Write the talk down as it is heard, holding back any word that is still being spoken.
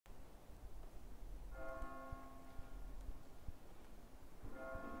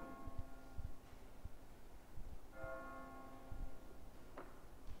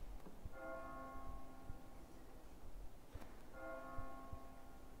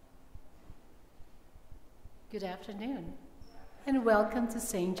Good afternoon, and welcome to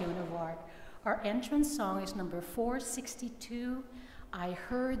St. Joan of Arc. Our entrance song is number 462, I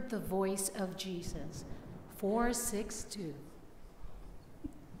Heard the Voice of Jesus. 462.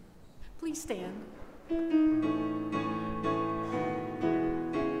 Please stand.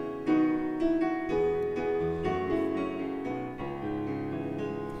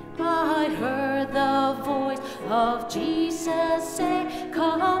 I heard the voice of Jesus say,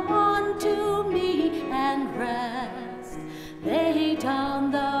 come unto me and rest. Lay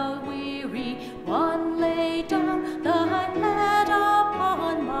down the weary one, lay down thy head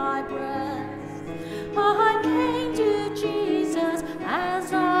upon my breast. I came to Jesus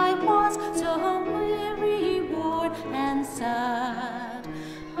as I was, so weary, worn, and sad.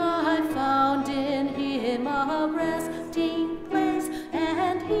 I found in him a resting place,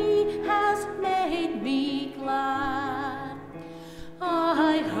 and he has made me glad.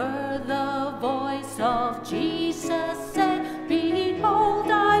 I heard the voice of Jesus say,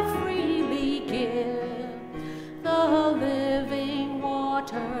 behold, I freely give the living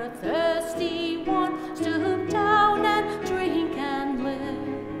water. Thirsty one, stoop down and drink and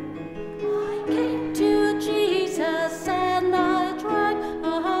live. I came to Jesus and I drank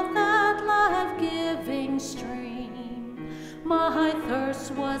of that life-giving stream. My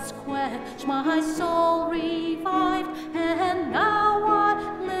thirst was quenched, my soul revived, and now I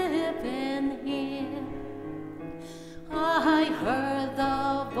live in him. I heard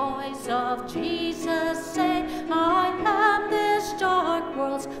the voice of Jesus say, I am this dark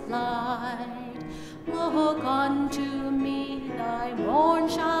world's light. Look unto me, thy morn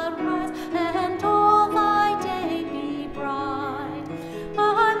shall rise, and all thy day be bright.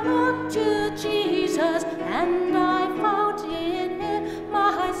 I looked to Jesus, and I found in him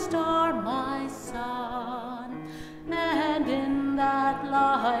my star, my sun. And in that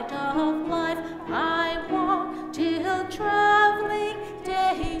light of life I walk till traveling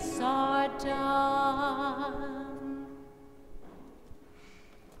days are done.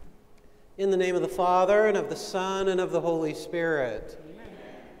 In the name of the Father, and of the Son, and of the Holy Spirit. Amen.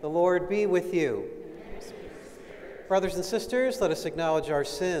 The Lord be with you. Brothers and sisters, let us acknowledge our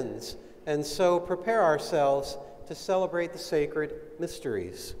sins, and so prepare ourselves to celebrate the sacred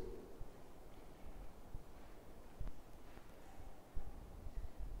mysteries.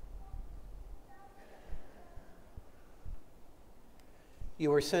 You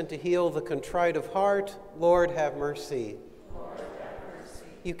were sent to heal the contrite of heart. Lord, have mercy. Lord, have mercy.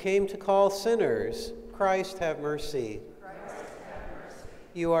 You came to call sinners. Christ, have mercy. Christ, have mercy.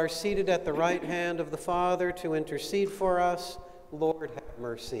 You are seated at the right hand of the Father to intercede for us. Lord, have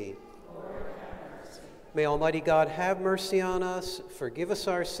mercy. Lord, have mercy. May Almighty God have mercy on us, forgive us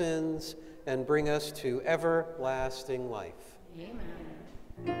our sins, and bring us to everlasting life. Amen.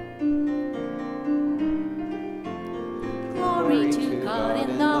 Glory to God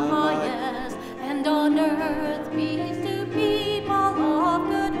in the highest, and on earth peace to people of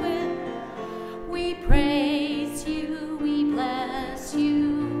good will. We praise you, we bless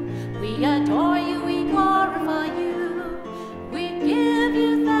you, we adore you, we glorify you. We give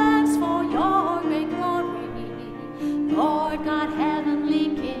you thanks for your great glory, Lord God,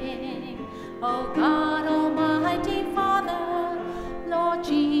 heavenly King, O God, almighty Father, Lord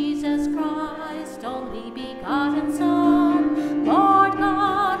Jesus Christ, only begotten Son, Lord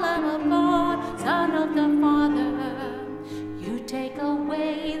God, Lamb of God, Son of the Father. You take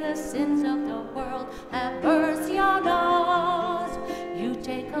away the sins of the world, have mercy on us. You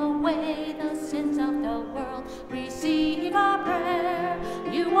take away the sins of the world, receive our prayer.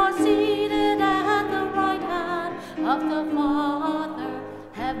 You are seated at the right hand of the Father,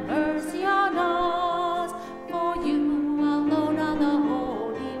 have mercy on us. For you alone are the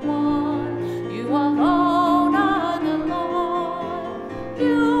Holy One, you alone are the Lord,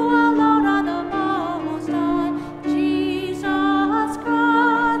 you alone are the Most High, Jesus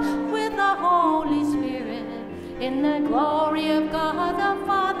Christ, with the Holy Spirit, in the glory of God the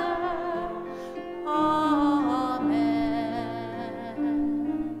Father. Amen.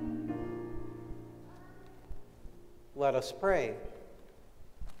 Let us pray.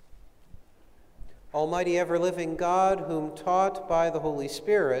 Almighty ever-living God, whom taught by the Holy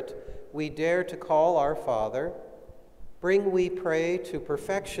Spirit we dare to call our Father, bring, we pray, to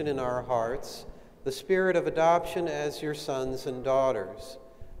perfection in our hearts the spirit of adoption as your sons and daughters,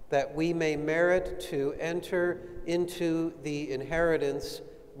 that we may merit to enter into the inheritance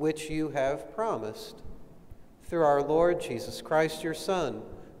which you have promised. Through our Lord Jesus Christ, your Son,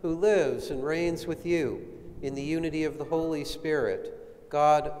 who lives and reigns with you in the unity of the Holy Spirit,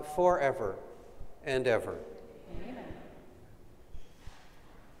 God forever and ever. Amen.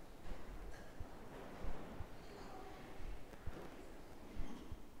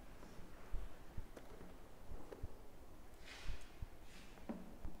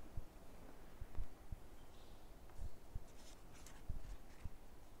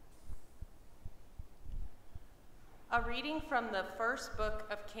 A reading from the first book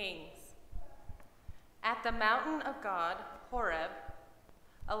of Kings. At the mountain of God, Horeb,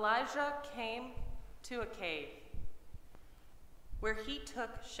 Elijah came to a cave where he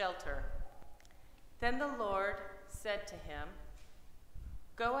took shelter. Then the Lord said to him,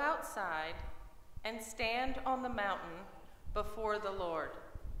 "Go outside and stand on the mountain before the Lord.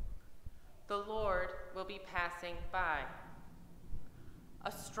 The Lord will be passing by."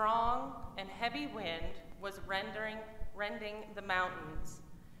 A strong and heavy wind was rending the mountains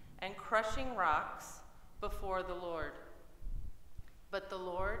and crushing rocks before the Lord. But the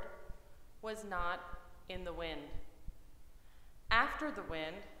Lord was not in the wind. After the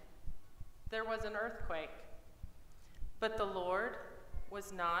wind, there was an earthquake. But the Lord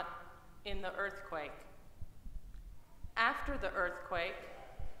was not in the earthquake. After the earthquake,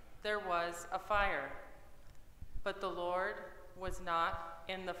 there was a fire. But the Lord was not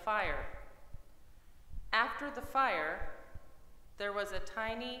in the fire. After the fire, there was a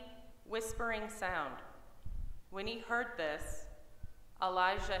tiny whispering sound. When he heard this,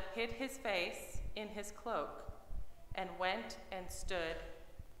 Elijah hid his face in his cloak and went and stood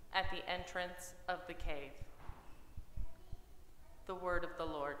at the entrance of the cave. The word of the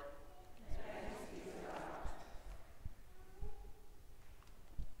Lord.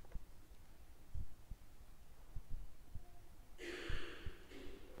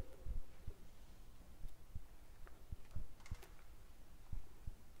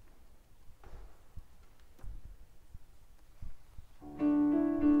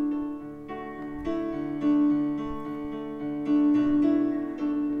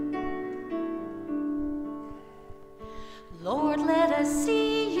 Lord, let us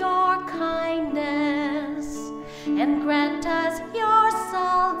see your kindness and grant us your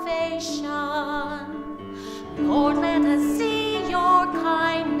salvation. Lord, let us see your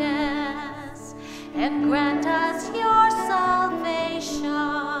kindness and grant us your salvation.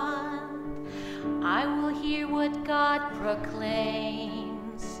 I will hear what God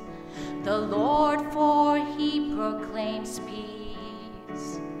proclaims, the Lord, for he proclaims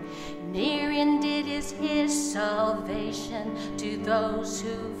peace. Near indeed is his salvation to those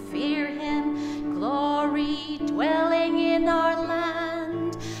who fear him, glory dwelling in our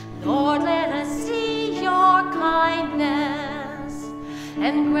land. Lord, let us see your kindness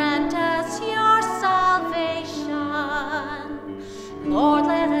and grant us your salvation. Lord,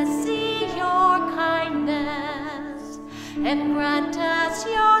 let us see your kindness and grant us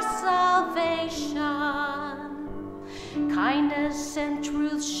your salvation. Kindness and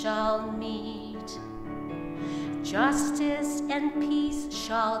truth shall meet, justice and peace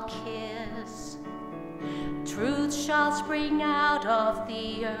shall kiss. Truth shall spring out of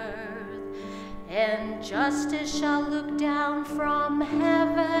the earth, and justice shall look down from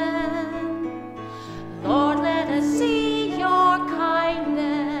heaven. Lord, let us see your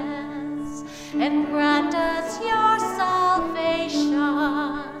kindness and grant us your salvation.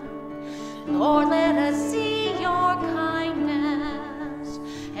 Lord, let us see your kindness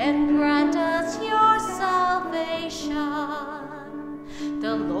and grant us your salvation.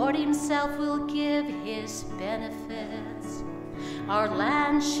 The Lord himself will give his benefits. Our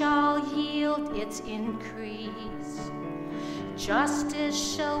land shall yield its increase. Justice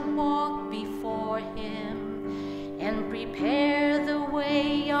shall walk before him and prepare the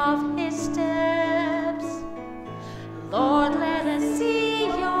way of his steps. Lord, let us see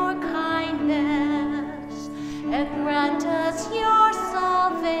your kindness and grant us your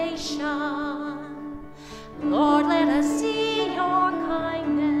salvation. Lord, let us see your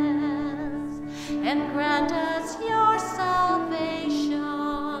kindness and grant us your salvation.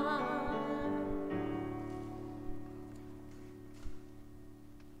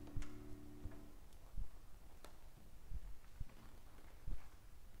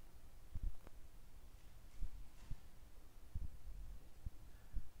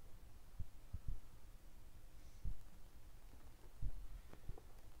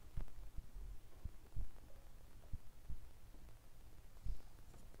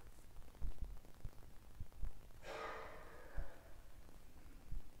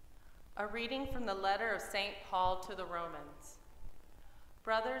 A reading from the letter of St. Paul to the Romans.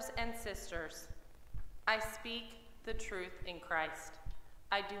 Brothers and sisters, I speak the truth in Christ.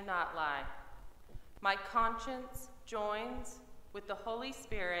 I do not lie. My conscience joins with the Holy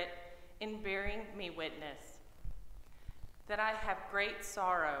Spirit in bearing me witness that I have great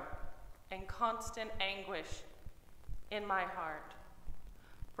sorrow and constant anguish in my heart.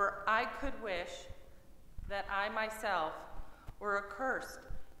 For I could wish that I myself were accursed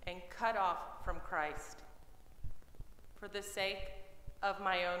and cut off from Christ for the sake of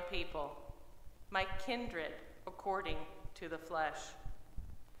my own people, my kindred according to the flesh.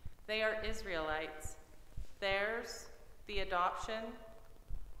 They are Israelites. Theirs the adoption,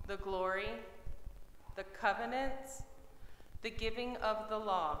 the glory, the covenants, the giving of the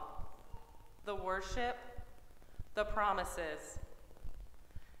law, the worship, the promises.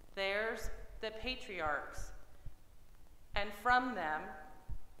 Theirs the patriarchs, and from them,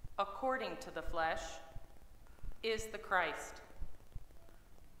 according to the flesh, is the Christ,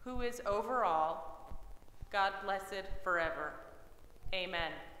 who is over all, God blessed forever.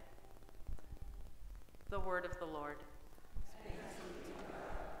 Amen. The word of the Lord.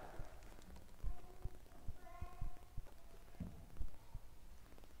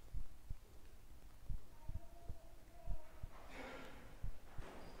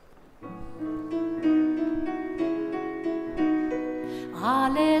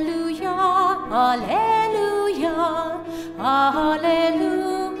 Alleluia, alleluia, alleluia,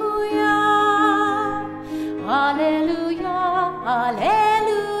 alleluia, alleluia,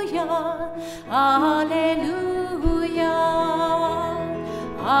 alleluia,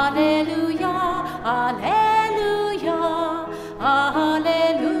 alleluia, alleluia,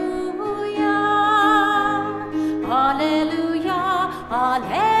 alleluia, alleluia,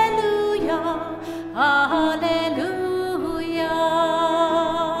 alleluia, alleluia.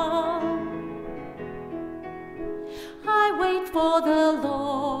 I wait for the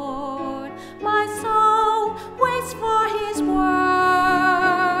Lord, my soul waits for his word.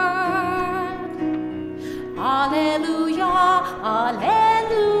 Alleluia,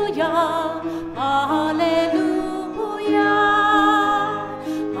 alleluia, alleluia,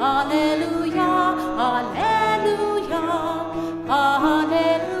 alleluia, alleluia, alleluia.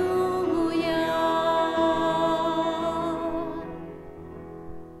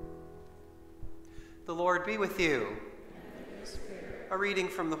 The Lord be with you. A reading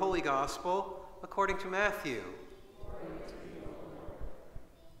from the Holy Gospel according to Matthew.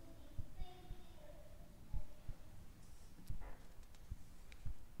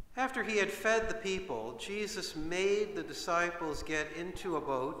 After he had fed the people, Jesus made the disciples get into a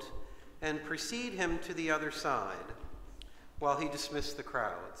boat and precede him to the other side, while he dismissed the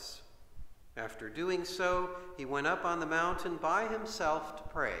crowds. After doing so, he went up on the mountain by himself to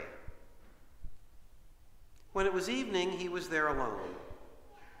pray. When it was evening, he was there alone.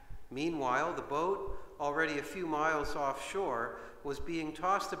 Meanwhile, the boat, already a few miles offshore, was being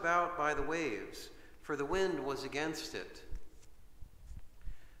tossed about by the waves, for the wind was against it.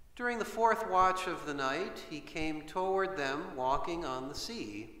 During the fourth watch of the night, he came toward them walking on the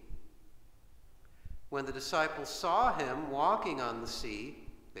sea. When the disciples saw him walking on the sea,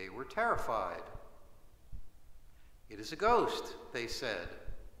 they were terrified. "It is a ghost," they said,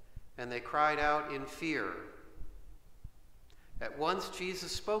 and they cried out in fear. At once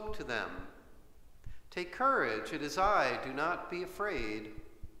Jesus spoke to them. "Take courage, it is I, do not be afraid."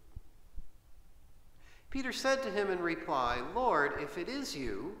 Peter said to him in reply, "Lord, if it is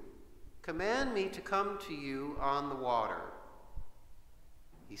you, command me to come to you on the water."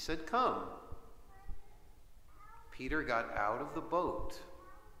 He said, "Come." Peter got out of the boat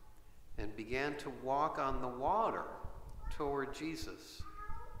and began to walk on the water toward Jesus.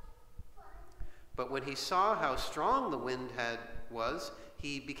 But when he saw how strong the wind was,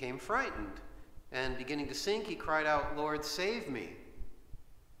 he became frightened, and beginning to sink, he cried out, "Lord, save me."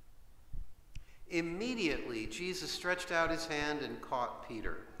 Immediately, Jesus stretched out his hand and caught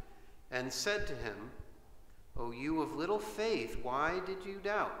Peter, and said to him, "O you of little faith, why did you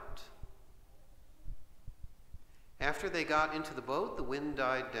doubt?" After they got into the boat, the wind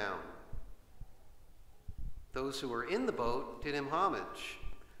died down. Those who were in the boat did him homage,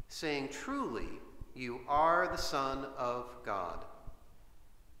 saying, "Truly, you are the Son of God."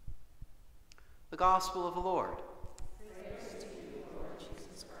 The Gospel of the Lord. Praise to you, Lord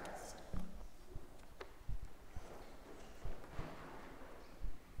Jesus Christ.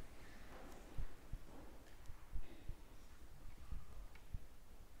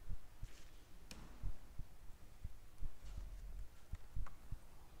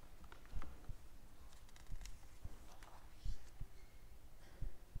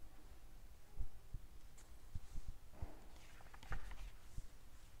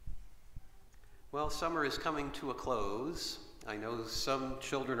 Well, summer is coming to a close. I know some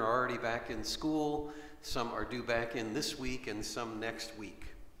children are already back in school, some are due back in this week, and some next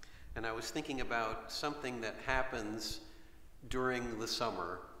week. And I was thinking about something that happens during the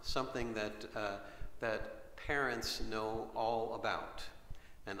summer, something that parents know all about.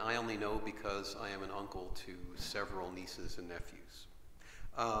 And I only know because I am an uncle to several nieces and nephews.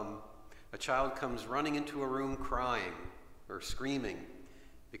 A child comes running into a room crying or screaming,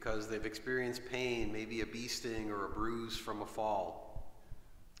 because they've experienced pain, maybe a bee sting or a bruise from a fall.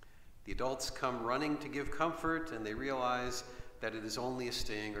 The adults come running to give comfort, and they realize that it is only a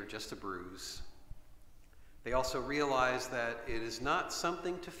sting or just a bruise. They also realize that it is not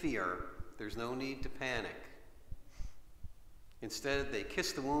something to fear. There's no need to panic. Instead, they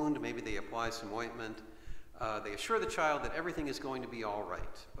kiss the wound, maybe they apply some ointment. They assure the child that everything is going to be all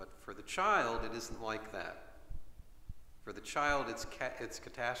right. But for the child, it isn't like that. For the child, it's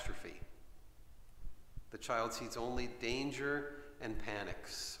catastrophe. The child sees only danger and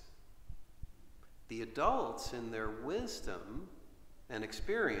panics. The adults, in their wisdom and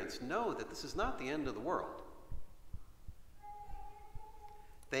experience, know that this is not the end of the world.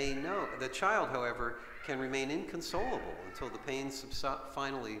 They know. The child, however, can remain inconsolable until the pain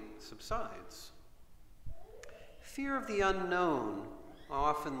finally subsides. Fear of the unknown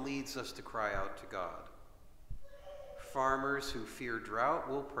often leads us to cry out to God. Farmers who fear drought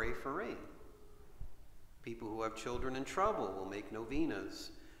will pray for rain. People who have children in trouble will make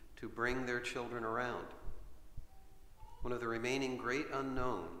novenas to bring their children around. One of the remaining great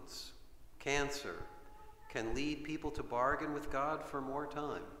unknowns, cancer, can lead people to bargain with God for more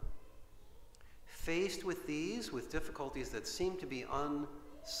time. Faced with difficulties that seem to be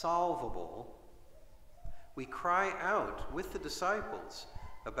unsolvable, we cry out with the disciples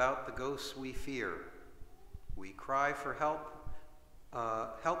about the ghosts we fear. We cry for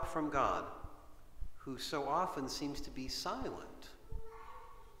help from God, who so often seems to be silent.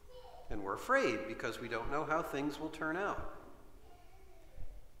 And we're afraid because we don't know how things will turn out.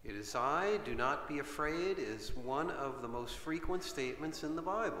 "It is I, do not be afraid," is one of the most frequent statements in the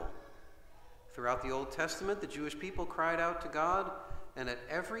Bible. Throughout the Old Testament, the Jewish people cried out to God, and at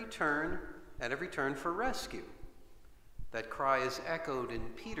every turn for rescue. That cry is echoed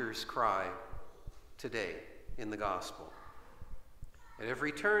in Peter's cry today in the Gospel. At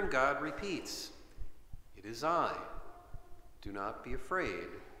every turn, God repeats, "It is I, do not be afraid.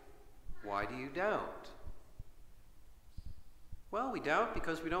 Why do you doubt?" Well, we doubt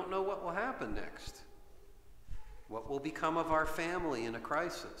because we don't know what will happen next. What will become of our family in a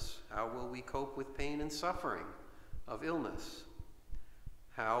crisis? How will we cope with pain and suffering of illness?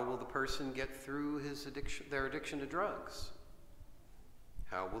 How will the person get through their addiction to drugs?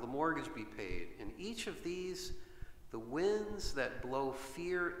 How will the mortgage be paid? In each of these, the winds that blow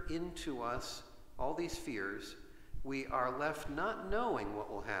fear into us, all these fears, we are left not knowing what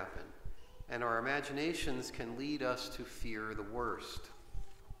will happen, and our imaginations can lead us to fear the worst.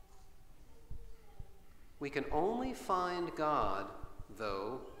 We can only find God,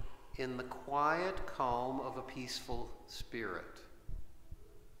 though, in the quiet calm of a peaceful spirit.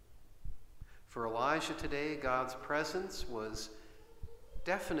 For Elijah today, God's presence was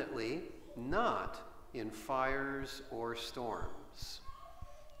definitely not in fires or storms.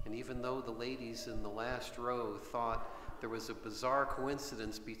 And even though the ladies in the last row thought there was a bizarre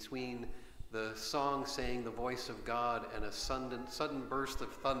coincidence between the song saying the voice of God and a sudden burst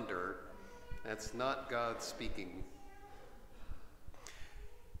of thunder, that's not God speaking.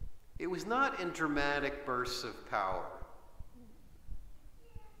 It was not in dramatic bursts of power.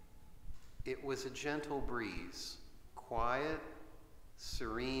 It was a gentle breeze, quiet,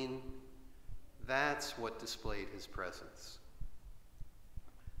 serene. That's what displayed his presence.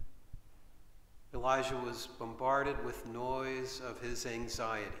 Elijah was bombarded with noise of his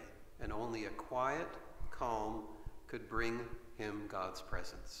anxiety, and only a quiet calm could bring him God's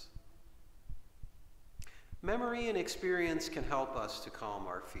presence. Memory and experience can help us to calm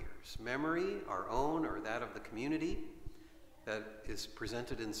our fears. Memory, our own or that of the community, that is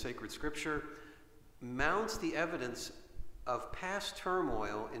presented in sacred scripture, mounts the evidence of past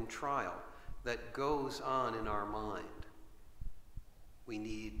turmoil and trial that goes on in our mind. We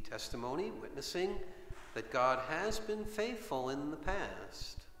need testimony, witnessing that God has been faithful in the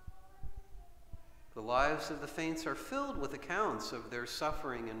past. The lives of the saints are filled with accounts of their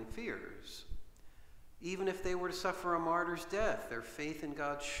suffering and fears. Even if they were to suffer a martyr's death, their faith in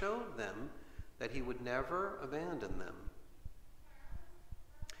God showed them that he would never abandon them.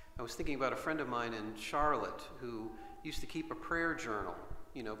 I was thinking about a friend of mine in Charlotte who used to keep a prayer journal.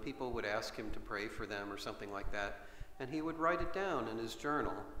 You know, people would ask him to pray for them or something like that, and he would write it down in his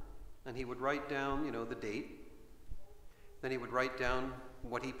journal. And he would write down, the date. Then he would write down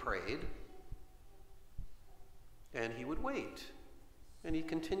what he prayed. And he would wait. And he'd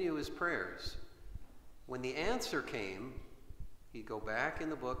continue his prayers. When the answer came, he'd go back in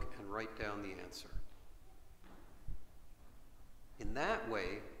the book and write down the answer. In that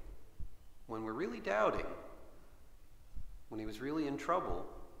way, when we're really doubting, when he was really in trouble,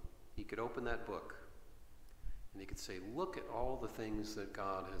 he could open that book And you could say, look at all the things that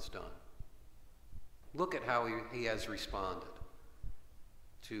God has done. Look at how he has responded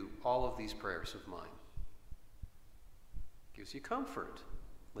to all of these prayers of mine. Gives you comfort.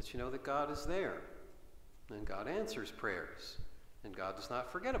 Lets you know that God is there. And God answers prayers. And God does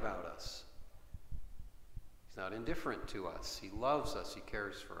not forget about us. He's not indifferent to us. He loves us. He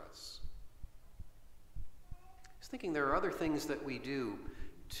cares for us. I was thinking there are other things that we do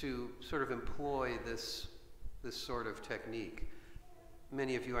to sort of employ this sort of technique.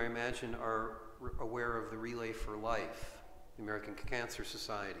 Many of you, I imagine, are aware of the Relay for Life, the American Cancer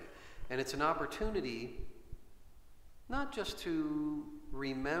Society. And it's an opportunity not just to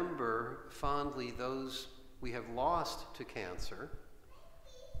remember fondly those we have lost to cancer,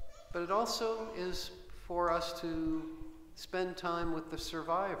 but it also is for us to spend time with the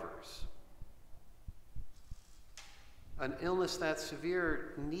survivors. An illness that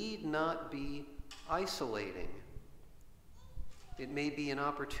severe need not be isolating. It may be an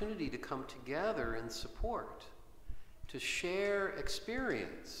opportunity to come together in support, to share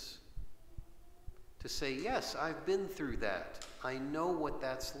experience, to say, yes, I've been through that. I know what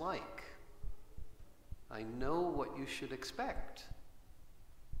that's like. I know what you should expect.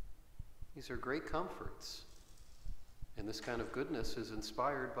 These are great comforts. And this kind of goodness is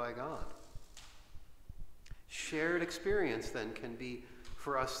inspired by God. Shared experience, then, can be,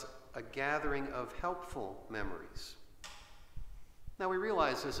 for us, a gathering of helpful memories. Now, we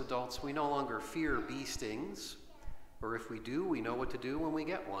realize as adults we no longer fear bee stings, or if we do, we know what to do when we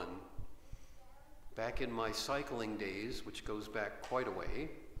get one. Back in my cycling days, which goes back quite a way,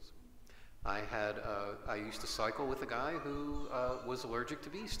 I used to cycle with a guy who was allergic to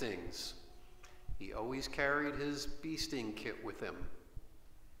bee stings. He always carried his bee sting kit with him.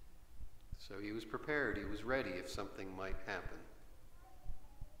 So he was prepared, he was ready if something might happen.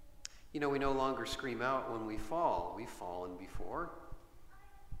 You know, we no longer scream out when we fall. We've fallen before.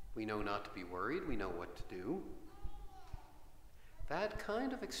 We know not to be worried, we know what to do. That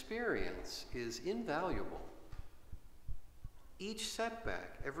kind of experience is invaluable. Each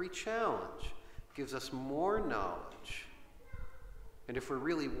setback, every challenge, gives us more knowledge. And if we're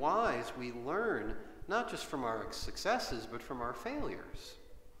really wise, we learn not just from our successes, but from our failures.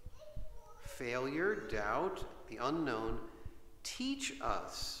 Failure, doubt, the unknown teach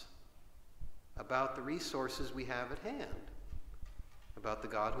us about the resources we have at hand, about the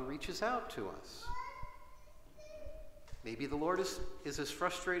God who reaches out to us. Maybe the Lord is as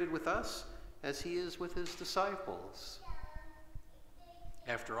frustrated with us as he is with his disciples.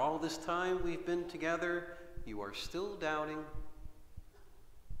 After all this time we've been together, you are still doubting.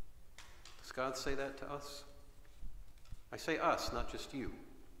 Does God say that to us? I say us, not just you.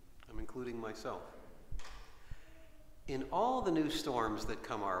 I'm including myself. In all the new storms that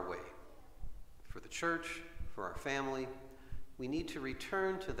come our way, for the church, for our family, we need to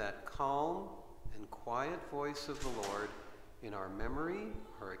return to that calm and quiet voice of the Lord in our memory,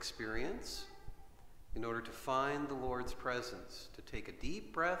 our experience, in order to find the Lord's presence, to take a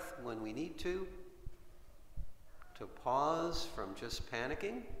deep breath when we need to pause from just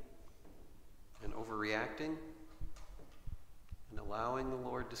panicking and overreacting, and allowing the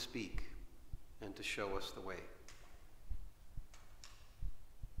Lord to speak and to show us the way.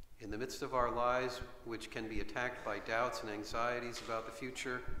 In the midst of our lives, which can be attacked by doubts and anxieties about the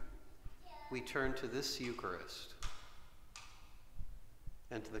future, we turn to this Eucharist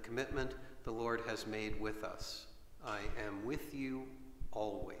and to the commitment the Lord has made with us. I am with you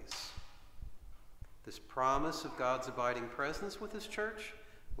always. This promise of God's abiding presence with his church,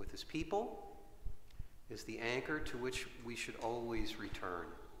 with his people, is the anchor to which we should always return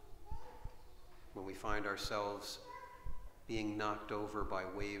when we find ourselves being knocked over by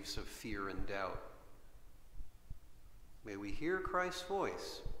waves of fear and doubt. May we hear Christ's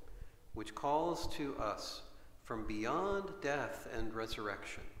voice, which calls to us from beyond death and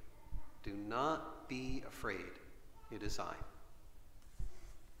resurrection. Do not be afraid. It is I.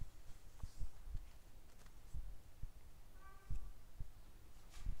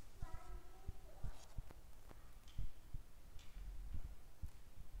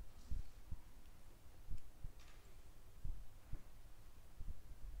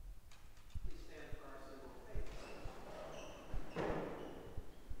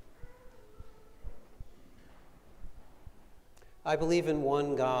 I believe in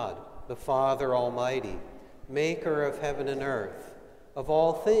one God, the Father Almighty, maker of heaven and earth, of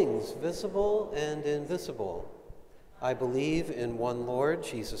all things visible and invisible. I believe in one Lord,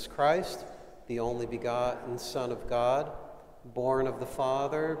 Jesus Christ, the only begotten Son of God, born of the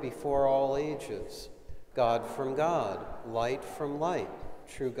Father before all ages, God from God, light from light,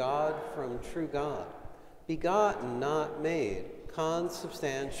 true God from true God, begotten, not made,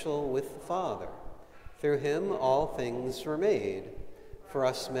 consubstantial with the Father. Through him all things were made. For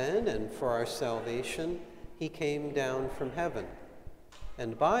us men and for our salvation, he came down from heaven,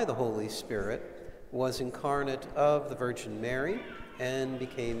 and by the Holy Spirit was incarnate of the Virgin Mary and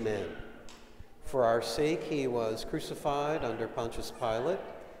became man. For our sake he was crucified under Pontius Pilate.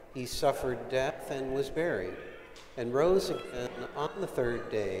 He suffered death and was buried, and rose again on the third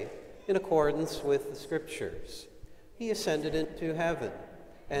day in accordance with the Scriptures. He ascended into heaven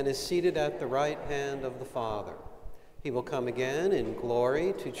and is seated at the right hand of the Father. He will come again in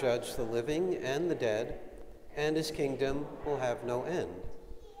glory to judge the living and the dead, and his kingdom will have no end.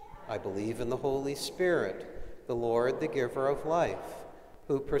 I believe in the Holy Spirit, the Lord, the giver of life,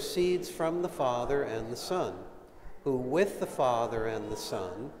 who proceeds from the Father and the Son, who with the Father and the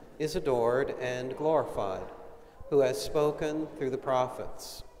Son is adored and glorified, who has spoken through the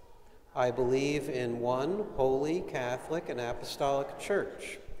prophets. I believe in one holy, Catholic, and Apostolic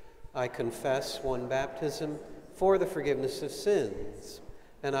Church. I confess one baptism for the forgiveness of sins,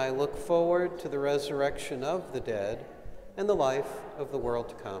 and I look forward to the resurrection of the dead and the life of the world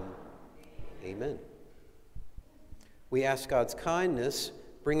to come. Amen. We ask God's kindness,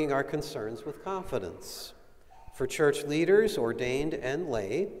 bringing our concerns with confidence. For church leaders, ordained and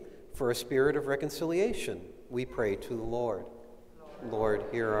lay, for a spirit of reconciliation, we pray to the Lord. Lord,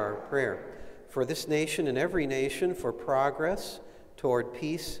 hear our prayer. For this nation and every nation, for progress toward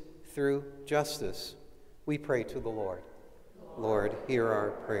peace through justice, we pray to the Lord. Lord, hear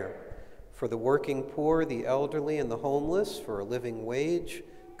our prayer. For the working poor, the elderly, and the homeless, for a living wage,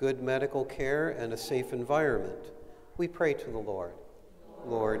 good medical care, and a safe environment, we pray to the Lord.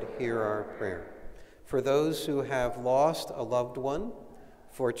 Lord, hear our prayer. For those who have lost a loved one,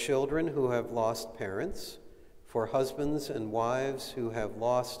 for children who have lost parents, for husbands and wives who have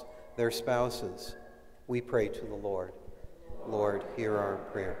lost their spouses, we pray to the Lord. Lord, hear our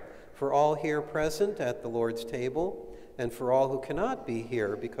prayer. For all here present at the Lord's table, and for all who cannot be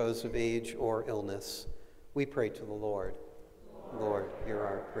here because of age or illness, we pray to the Lord. Lord, hear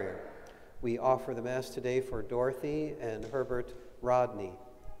our prayer. We offer the Mass today for Dorothy and Herbert Rodney.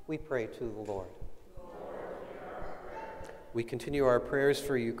 We pray to the Lord. We continue our prayers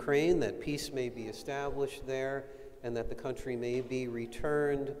for Ukraine, that peace may be established there and that the country may be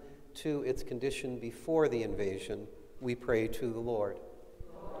returned to its condition before the invasion. We pray to the Lord.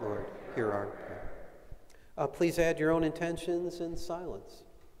 Lord, hear our prayer. Please add your own intentions in silence.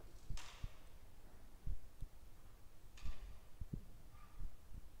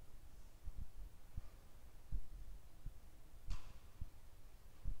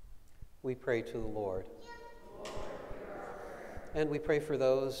 We pray to the Lord. And we pray for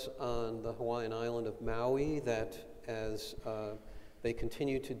those on the Hawaiian island of Maui, that as they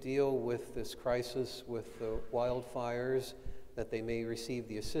continue to deal with this crisis with the wildfires, that they may receive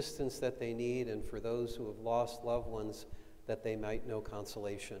the assistance that they need, and for those who have lost loved ones, that they might know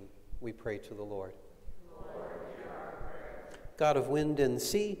consolation. We pray to the Lord. God of wind and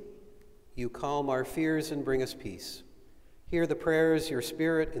sea, you calm our fears and bring us peace. Hear the prayers your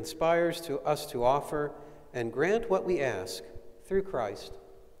Spirit inspires to us to offer, and grant what we ask through Christ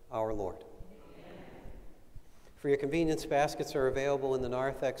our Lord. Amen. For your convenience, baskets are available in the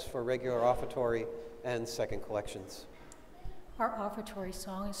narthex for regular offertory and second collections. Our offertory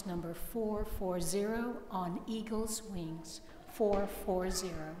song is number 440, On Eagle's Wings.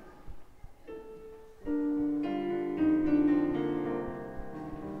 440.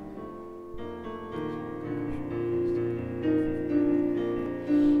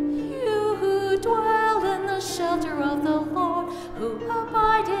 Shelter of the Lord, who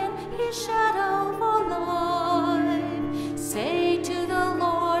abide in his shadow for life. Say to the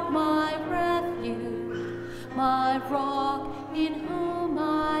Lord, my refuge, my rock, in whom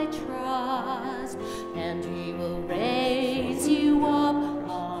I trust, and he will raise you up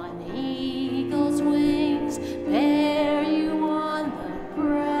on eagle's wings, bear you on the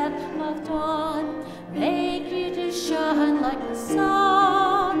breath of dawn, make you to shine like the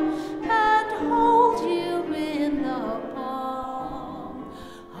sun, and hold you in the palm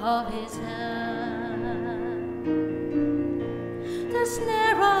of his hand. The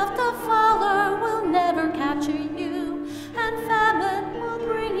snare of the fowler will never capture you, and famine will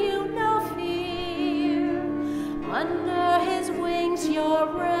bring you no fear. Under his wings your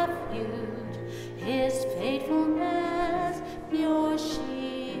refuge, his faithfulness your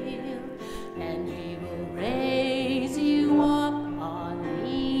shield, and he will raise you up on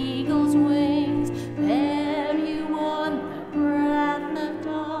eagle's wings, bear you on the breath of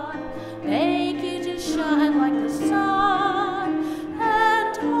dawn, make you to shine like the sun,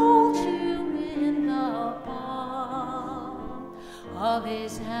 and hold you in the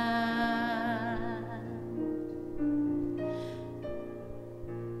his hand.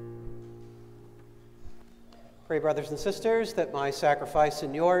 Pray, brothers and sisters, that my sacrifice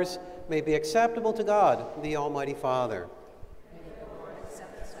and yours may be acceptable to God, the Almighty Father.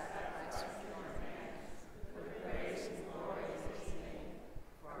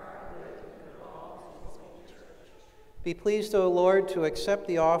 Be pleased, O Lord, to accept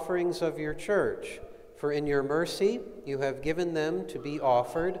the offerings of your church, for in your mercy you have given them to be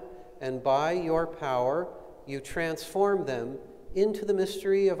offered, and by your power you transform them into the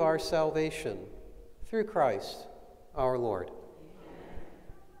mystery of our salvation. Through Christ our Lord. Amen.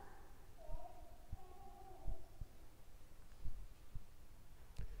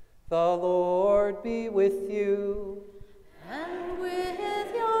 The Lord be with you. And with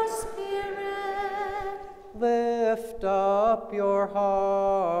your spirit. Lift up your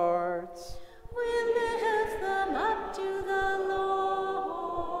hearts. We lift them up to the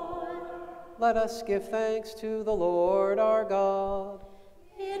Lord. Let us give thanks to the Lord our God.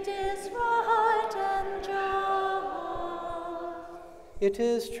 It is right and just. It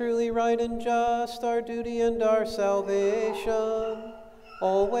is truly right and just, our duty and our salvation,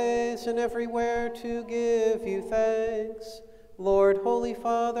 always and everywhere to give you thanks, Lord, Holy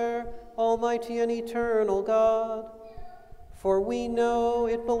Father, Almighty and eternal God. For we know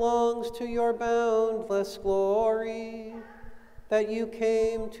it belongs to your boundless glory that you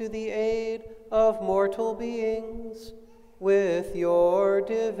came to the aid of mortal beings with your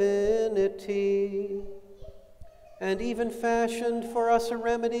divinity, and even fashioned for us a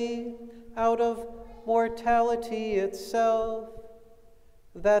remedy out of mortality itself,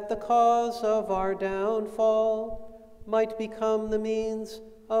 that the cause of our downfall might become the means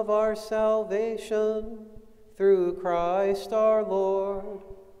of our salvation, through Christ our Lord.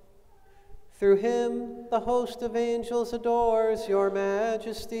 Through him the host of angels adores your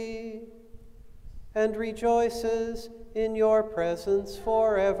majesty and rejoices in your presence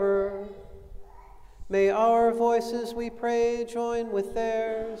forever. May our voices, we pray, join with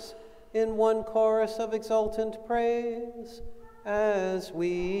theirs in one chorus of exultant praise as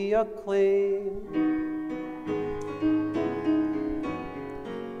we acclaim.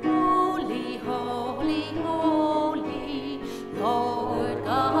 Holy, holy, holy, Lord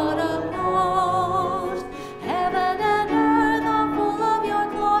God of hosts, heaven and earth are full of your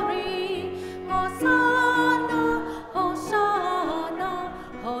glory. Hosanna, Hosanna,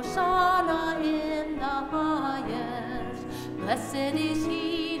 Hosanna in the highest. Blessed is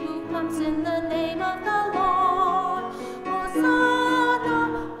he who comes in the name of the Lord. Hosanna,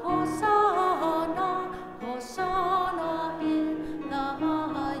 Hosanna, Hosanna in the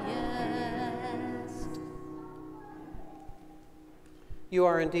highest. You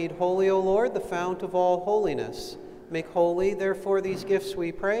are indeed holy, O Lord, the fount of all holiness. Make holy, therefore, these gifts,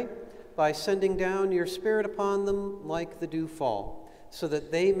 we pray, by sending down your Spirit upon them like the dewfall, so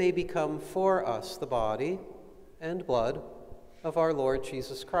that they may become for us the body and blood of our Lord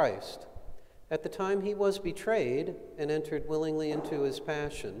Jesus Christ. At the time he was betrayed and entered willingly into his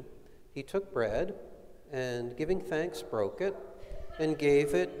passion, he took bread and, giving thanks, broke it and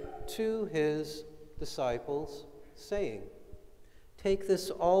gave it to his disciples, saying, "Take this,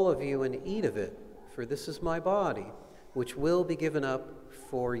 all of you, and eat of it, for this is my body, which will be given up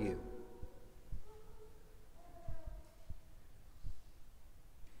for you."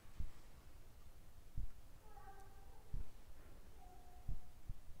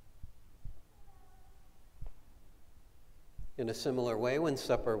 In a similar way, when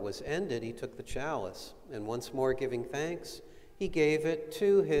supper was ended, he took the chalice, and once more giving thanks, he gave it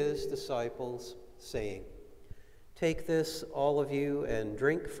to his disciples, saying, "Take this, all of you, and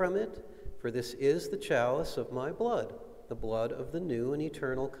drink from it, for this is the chalice of my blood, the blood of the new and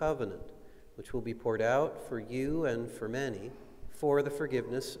eternal covenant, which will be poured out for you and for many for the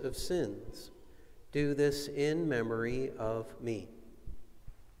forgiveness of sins. Do this in memory of me."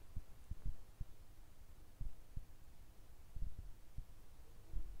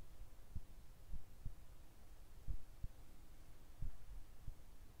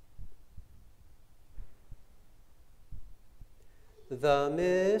 The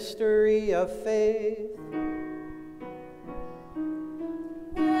mystery of faith.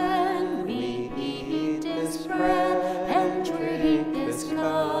 When we eat this bread and drink this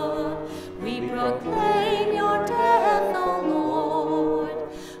cup, we proclaim your death, O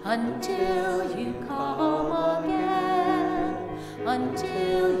Lord, until you come again,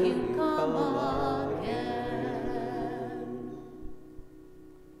 until you come again.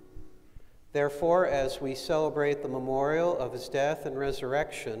 Therefore, as we celebrate the memorial of his death and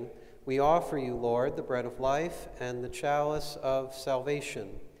resurrection, we offer you, Lord, the bread of life and the chalice of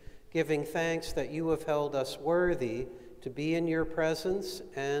salvation, giving thanks that you have held us worthy to be in your presence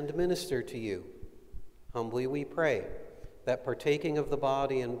and minister to you. Humbly we pray that partaking of the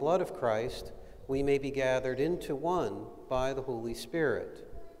body and blood of Christ, we may be gathered into one by the Holy Spirit.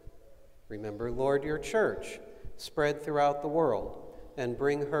 Remember, Lord, your church, spread throughout the world, and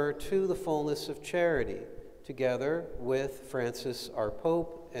bring her to the fullness of charity, together with Francis, our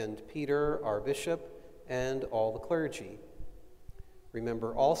Pope, and Peter, our Bishop, and all the clergy.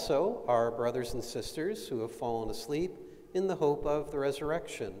 Remember also our brothers and sisters who have fallen asleep in the hope of the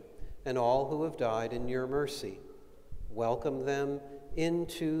resurrection, and all who have died in your mercy. Welcome them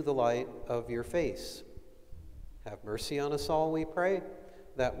into the light of your face. Have mercy on us all, we pray,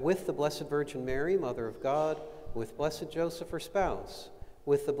 that with the Blessed Virgin Mary, Mother of God, with Blessed Joseph, her spouse,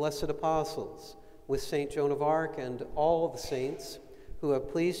 with the blessed apostles, with Saint Joan of Arc and all the saints who have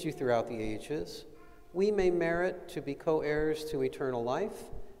pleased you throughout the ages, we may merit to be co-heirs to eternal life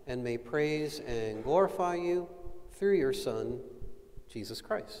and may praise and glorify you through your Son, Jesus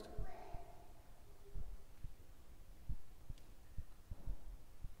Christ.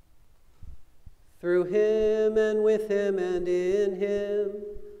 Through him and with him and in him,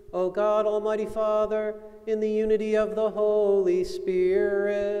 O God, Almighty Father, in the unity of the Holy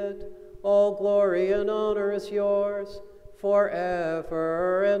Spirit, all glory and honor is yours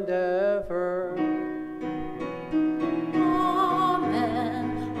forever and ever. Amen,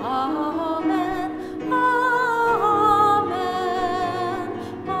 amen, amen,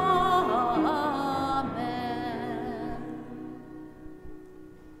 amen.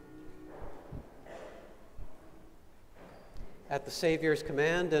 At the Savior's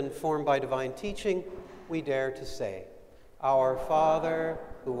command and formed by divine teaching, we dare to say, Our Father,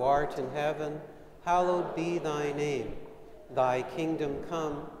 who art in heaven, hallowed be thy name. Thy kingdom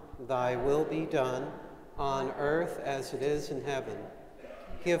come, thy will be done, on earth as it is in heaven.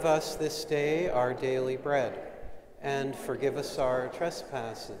 Give us this day our daily bread, and forgive us our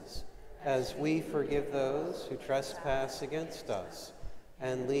trespasses, as we forgive those who trespass against us.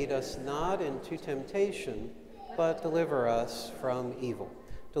 And lead us not into temptation, but deliver us from evil.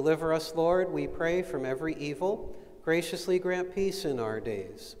 Deliver us, Lord, we pray, from every evil. Graciously grant peace in our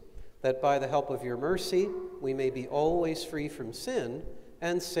days, that by the help of your mercy we may be always free from sin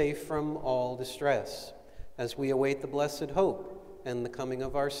and safe from all distress, as we await the blessed hope and the coming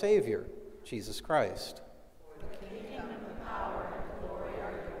of our Savior, Jesus Christ. The kingdom, the power, and the glory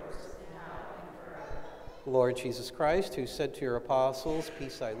are yours, now and forever. Lord Jesus Christ, who said to your apostles,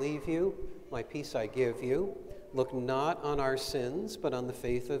 Peace I leave you, my peace I give you, look not on our sins, but on the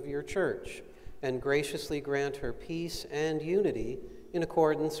faith of your church, and graciously grant her peace and unity in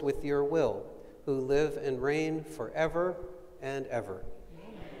accordance with your will, who live and reign forever and ever.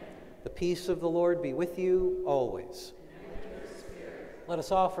 Amen. The peace of the Lord be with you always. And with your spirit. Let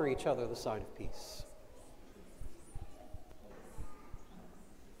us offer each other the sign of peace.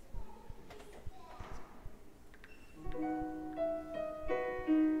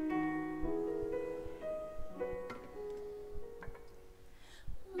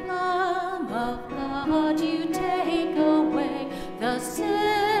 Lamb of God, you take away the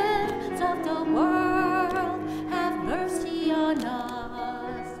sins of the world. Have mercy on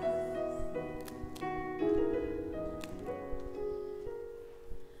us.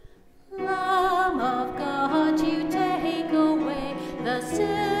 Lamb of God, you take away the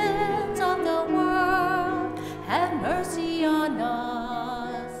sins of the world. Have mercy on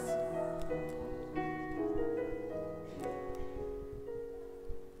us.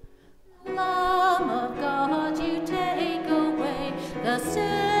 Lamb of God, you take away the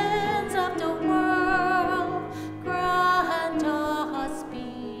sins of the world. Grant us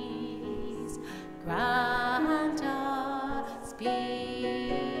peace. Grant us peace.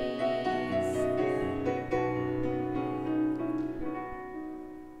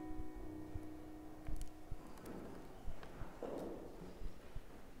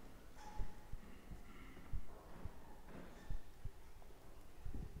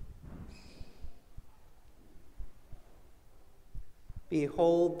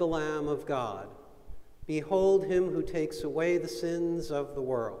 Behold the Lamb of God. Behold him who takes away the sins of the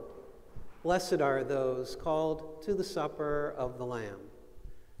world. Blessed are those called to the supper of the Lamb.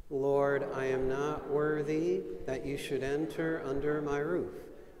 Lord, I am not worthy that you should enter under my roof,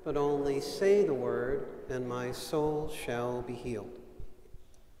 but only say the word, and my soul shall be healed.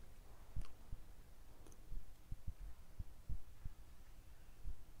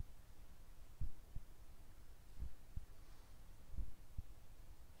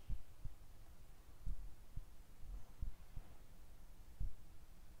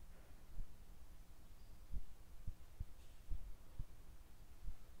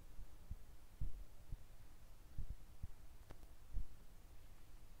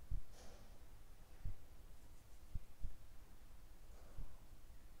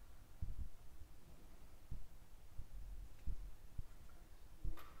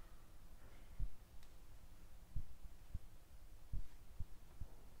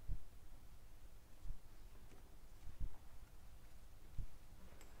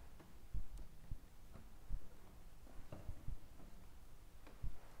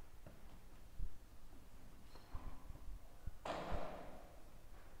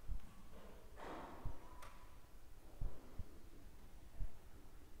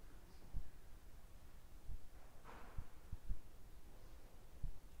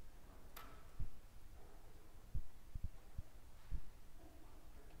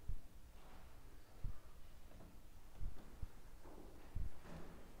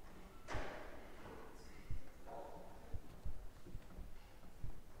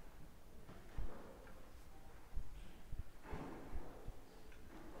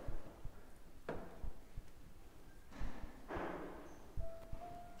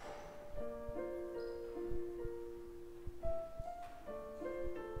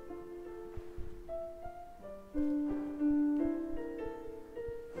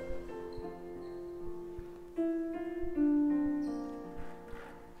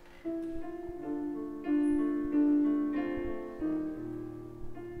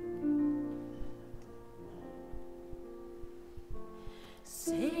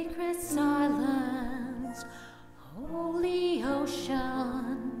 Sacred silence, holy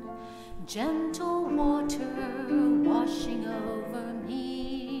ocean, gentle water washing over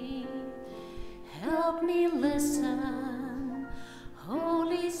me. Help me listen,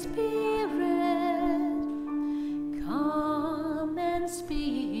 Holy Spirit, come and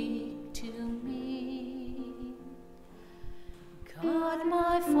speak to me. God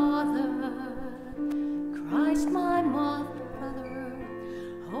my Father, Christ my Mother,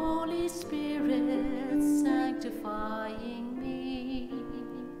 Holy Spirit sanctifying me.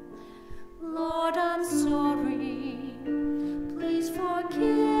 Lord, I'm sorry, please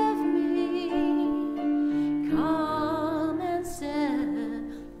forgive me. Come and set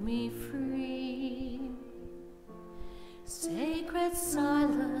me free. Sacred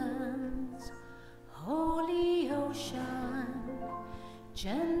silence, holy ocean,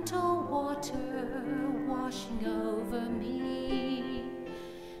 gentle water washing over me.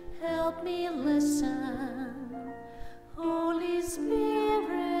 Help me listen, Holy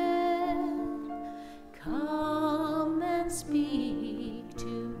Spirit, come and speak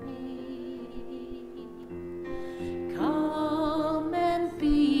to me. Come and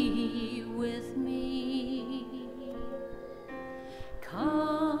be with me.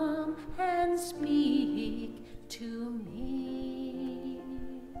 Come and speak to me.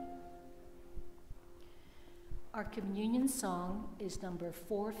 Our communion song is number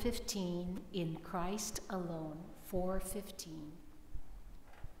 415, In Christ Alone, 415.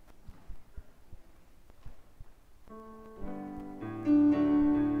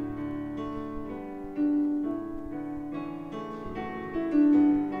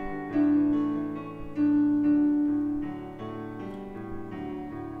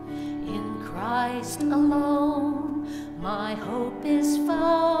 In Christ alone, my hope is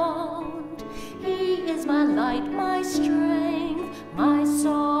found. He is my light, my strength, my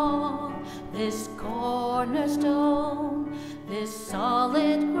song. This cornerstone, this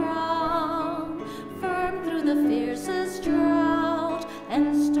solid ground, firm through the fiercest drought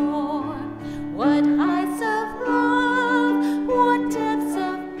and storm. What heights of love, what depths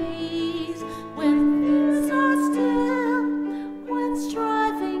of peace, when things are still, when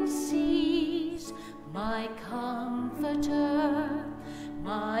striving cease. My comforter,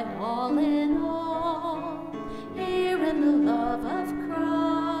 my all in all, here in the love of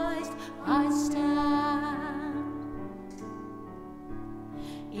Christ I stand.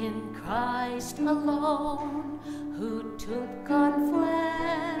 In Christ alone, who took on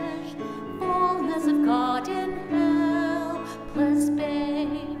flesh, fullness of God in helpless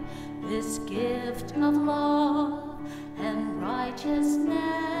babe, this gift of love and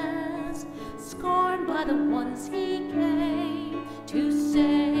righteousness, scorned by the ones he came to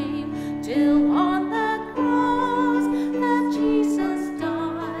save, till on that cross that Jesus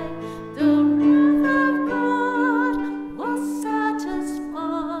died, the wrath of God was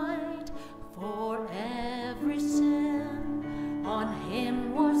satisfied. For every sin on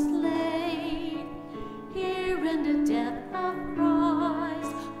him was laid, here in the death of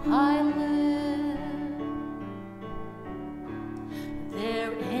Christ I live.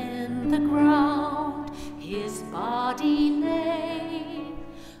 There in the ground his body lay,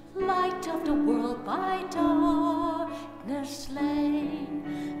 light of the world by darkness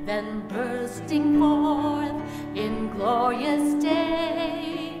slain, then bursting forth in glorious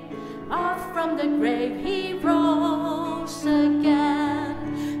day, off from the grave he rose again.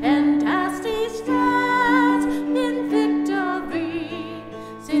 And as he stands in victory,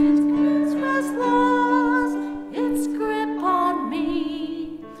 since Christmas lost its grip on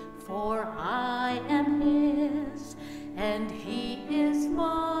me, for I am his and he is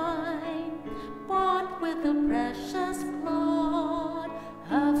mine, bought with the precious blood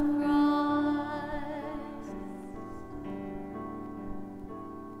of Christ.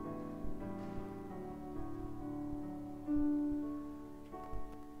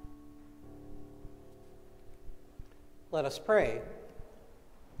 Let us pray.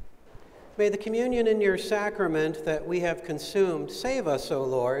 May the communion in your sacrament that we have consumed save us, O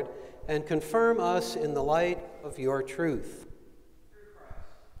Lord, and confirm us in the light of your truth.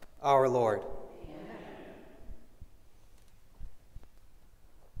 Our Lord.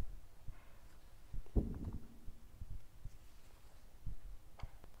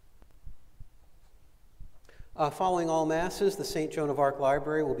 Following all Masses, the St. Joan of Arc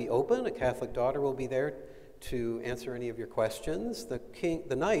Library will be open. A Catholic daughter will be there to answer any of your questions. The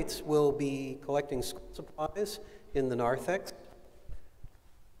Knights will be collecting school supplies in the narthex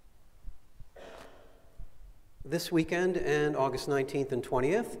this weekend and August 19th and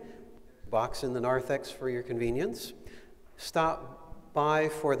 20th. Box in the narthex for your convenience. Stop by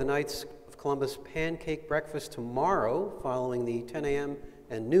for the Knights of Columbus pancake breakfast tomorrow following the 10 a.m.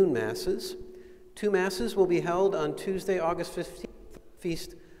 and noon Masses. 2 Masses will be held on Tuesday, August 15th,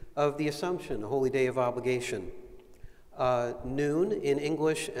 Feast of the Assumption, a holy day of obligation. Noon in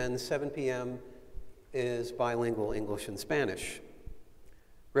English and 7 p.m. is bilingual English and Spanish.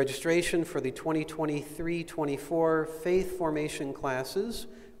 Registration for the 2023-24 Faith Formation classes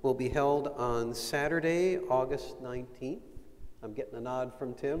will be held on Saturday, August 19th. I'm getting a nod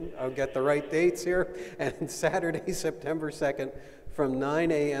from Tim. I'll get the right dates here. And Saturday, September 2nd from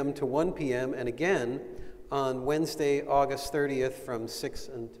 9 a.m. to 1 p.m. and again on Wednesday, August 30th from 6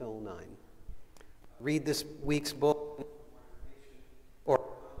 until 9. Read this week's book or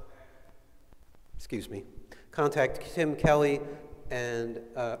contact Tim Kelly and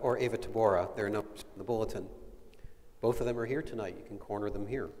or Ava Tabora. Their numbers in the bulletin. Both of them are here tonight. You can corner them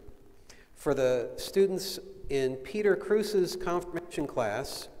here. For the students in Peter Cruz's confirmation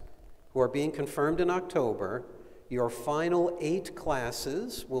class who are being confirmed in October, your final 8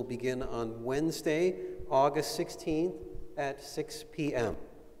 classes will begin on Wednesday, August 16th at 6 p.m.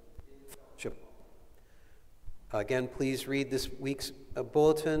 Again, please read this week's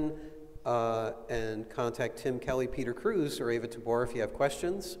bulletin and contact Tim Kelly, Peter Cruz, or Ava Tabor if you have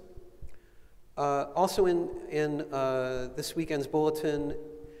questions. Also in this weekend's bulletin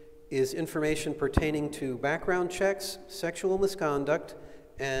is information pertaining to background checks, sexual misconduct,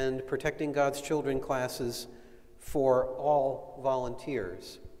 and protecting God's children classes for all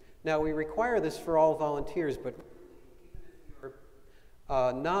volunteers. Now, we require this for all volunteers, but even if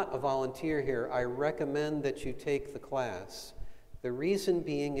you're not a volunteer here, I recommend that you take the class. The reason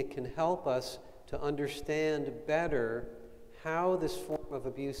being it can help us to understand better how this form of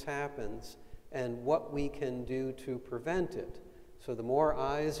abuse happens and what we can do to prevent it. So the more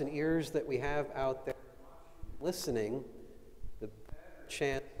eyes and ears that we have out there listening, the better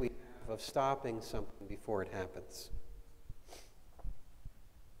chance we have of stopping something before it happens.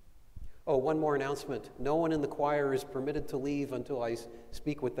 Oh, one more announcement. No one in the choir is permitted to leave until I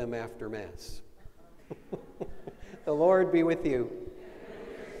speak with them after Mass. The Lord be with you.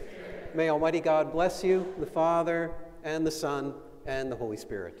 May Almighty God bless you, the Father, and the Son, and the Holy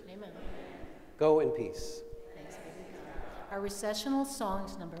Spirit. Amen. Go in peace. Thanks be to God. Our recessional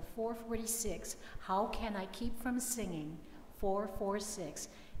songs, number 446, How Can I Keep From Singing? 446.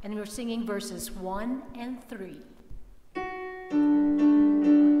 And we're singing verses 1 and 3.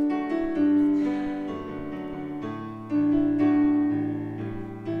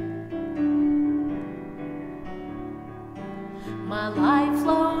 My life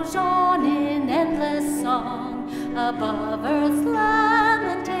flows on in endless song above earth's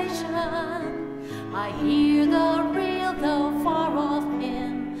lamentation. I hear the real though far off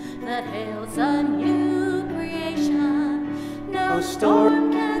hymn that hails a new creation. No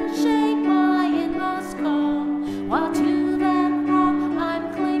storm can shake my inmost calm, while to that rock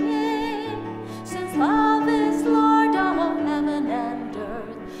I'm clinging. Since love is Lord of heaven and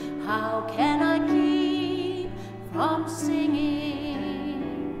earth, how can I keep from singing?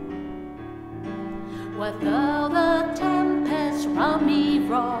 What though the tempest round me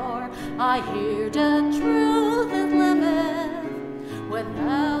roar, I hear the truth that liveth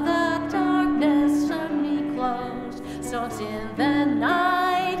without